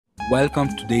Welcome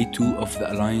to day 2 of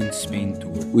the Alliance Spain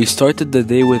tour. We started the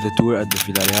day with a tour at the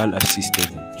Villarreal FC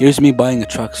stadium. Here's me buying a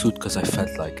tracksuit cause I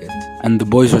felt like it. And the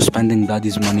boys were spending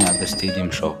daddy's money at the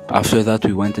stadium shop. After that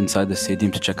we went inside the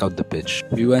stadium to check out the pitch.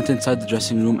 We went inside the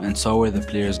dressing room and saw where the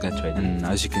players get ready. And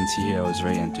as you can see here, I was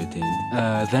very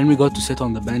entertained. Then we got to sit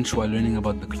on the bench while learning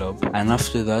about the club. And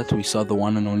after that we saw the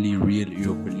one and only real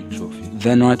Europa League trophy.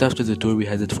 Then right after the tour we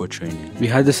headed for training. We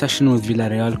had a session with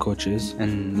Villarreal coaches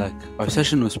and our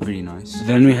session was pretty nice.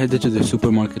 Then we headed to the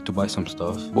supermarket to buy some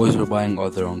stuff. Boys were buying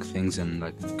all the wrong things and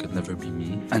it could never be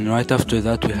me. And right after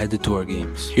that we headed to our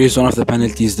games. Here's one of the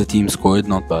penalties the team scored,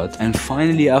 not bad. And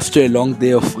finally, after a long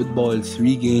day of football,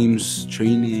 3 games,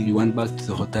 training, we went back to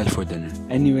the hotel for dinner.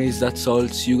 Anyways, that's all.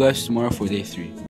 See you guys tomorrow for day 3.